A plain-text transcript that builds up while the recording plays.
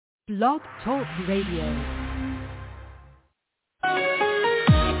Blog Talk Radio.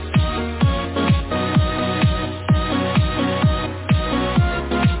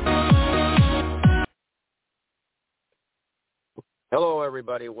 Hello,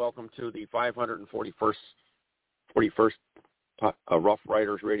 everybody. Welcome to the 541st Rough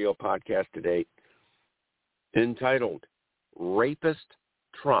Riders Radio podcast today, entitled Rapist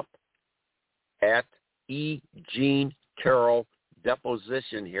Trump at Jeanne Carroll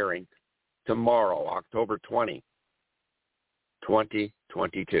Deposition Hearing tomorrow, October 20,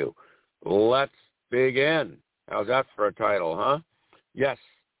 2022. Let's begin. How's that for a title, huh? Yes,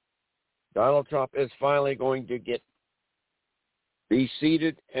 Donald Trump is finally going to be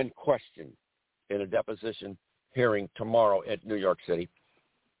seated and questioned in a deposition hearing tomorrow at New York City.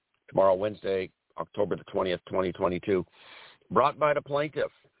 Tomorrow, Wednesday, October the 20th, 2022. Brought by the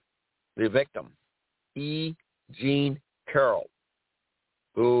plaintiff, the victim, Jeanne Carroll,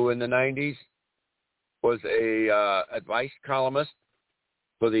 who in the 90s was a advice columnist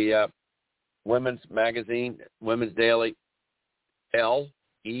for the women's magazine, Women's Daily, ELLE,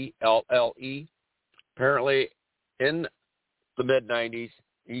 ELLE. Apparently, in the mid-90s,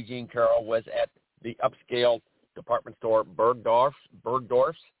 Jeanne Carroll was at the upscale department store Bergdorf's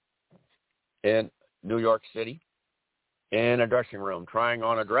in New York City in a dressing room trying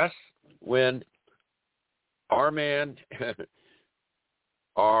on a dress when our man,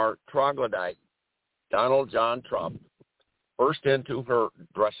 our troglodyte, Donald John Trump, burst into her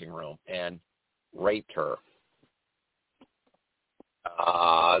dressing room and raped her.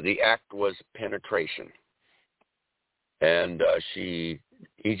 The act was penetration. And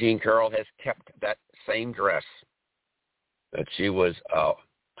Jeanne Carroll has kept that same dress that she was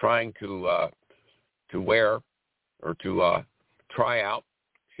trying to wear or to try out.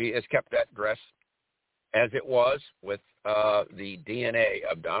 She has kept that dress as it was with the DNA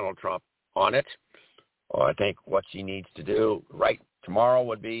of Donald Trump on it. I think what she needs to do right tomorrow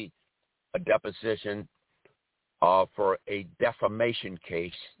would be a deposition for a defamation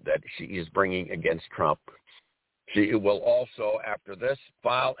case that she is bringing against Trump. She will also, after this,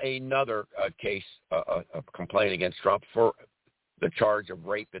 file another case, a complaint against Trump for the charge of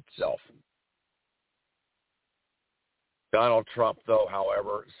rape itself. Donald Trump, though,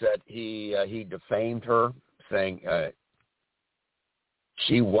 however, said he defamed her, saying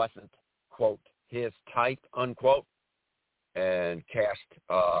she wasn't, quote, his type, unquote, and cast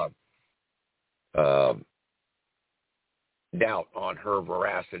doubt on her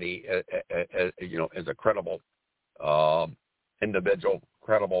veracity, as a credible individual,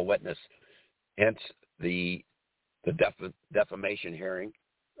 credible witness. Hence the defamation hearing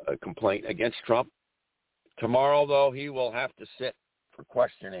complaint against Trump. Tomorrow, though, he will have to sit for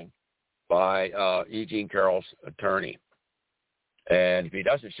questioning by Jeanne Carroll's attorney. And if he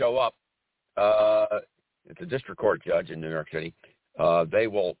doesn't show up, it's a district court judge in New York City. They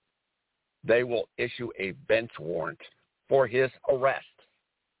will issue a bench warrant for his arrest.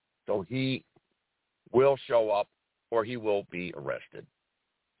 So he will show up or he will be arrested.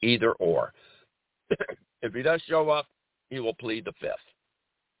 Either or. If he does show up, he will plead the fifth.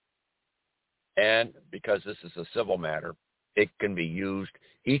 And because this is a civil matter, it can be used.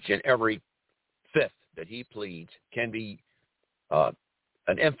 Each and every fifth that he pleads can be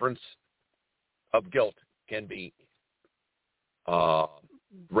an inference of guilt can be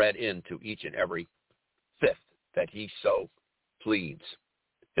read into each and every fifth that he so pleads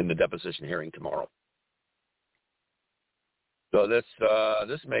in the deposition hearing tomorrow. So this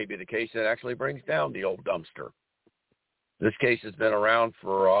may be the case that actually brings down the old dumpster. This case has been around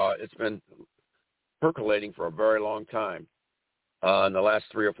for it's been percolating for a very long time. In the last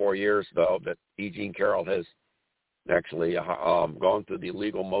 3 or 4 years, though, that Jeanne Carroll has actually gone through the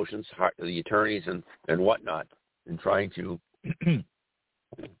legal motions, the attorneys and whatnot, in trying to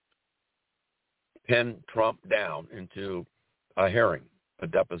pin Trump down into a hearing, a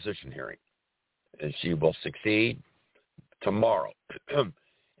deposition hearing. And she will succeed tomorrow.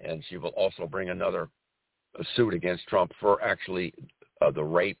 And she will also bring another suit against Trump for actually the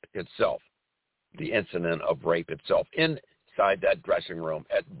rape itself, the incident of rape itself inside that dressing room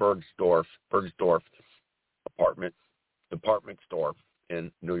at Bergdorf department store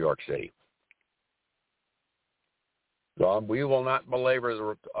in New York City. So we will not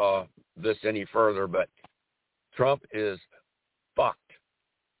belabor this any further, but Trump is fucked.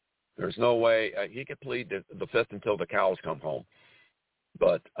 There's no way he could plead the fifth until the cows come home,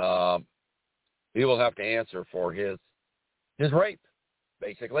 but he will have to answer for his rape,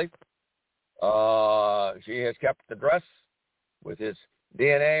 basically. She has kept the dress with his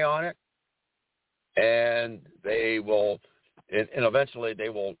DNA on it, and they will and eventually they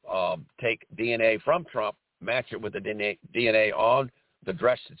will take DNA from Trump, match it with the DNA on the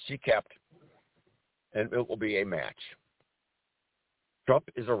dress that she kept, and it will be a match. Trump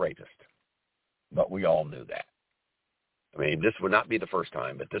is a rapist, but we all knew that. I mean, this would not be the first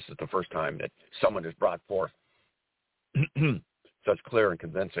time, but this is the first time that someone has brought forth such clear and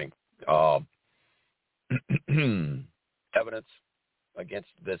convincing evidence against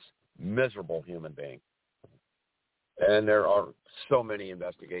this miserable human being. And there are so many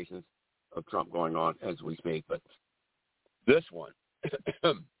investigations of Trump going on as we speak, but this one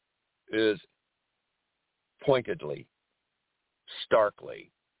is pointedly,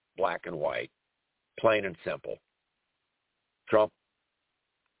 starkly, black and white, plain and simple. Trump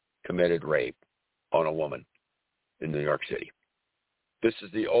committed rape on a woman in New York City. This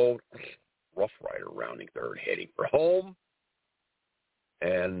is the old Rough Rider rounding third, heading for home.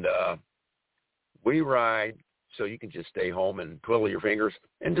 And we ride so you can just stay home and twiddle your fingers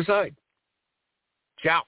and decide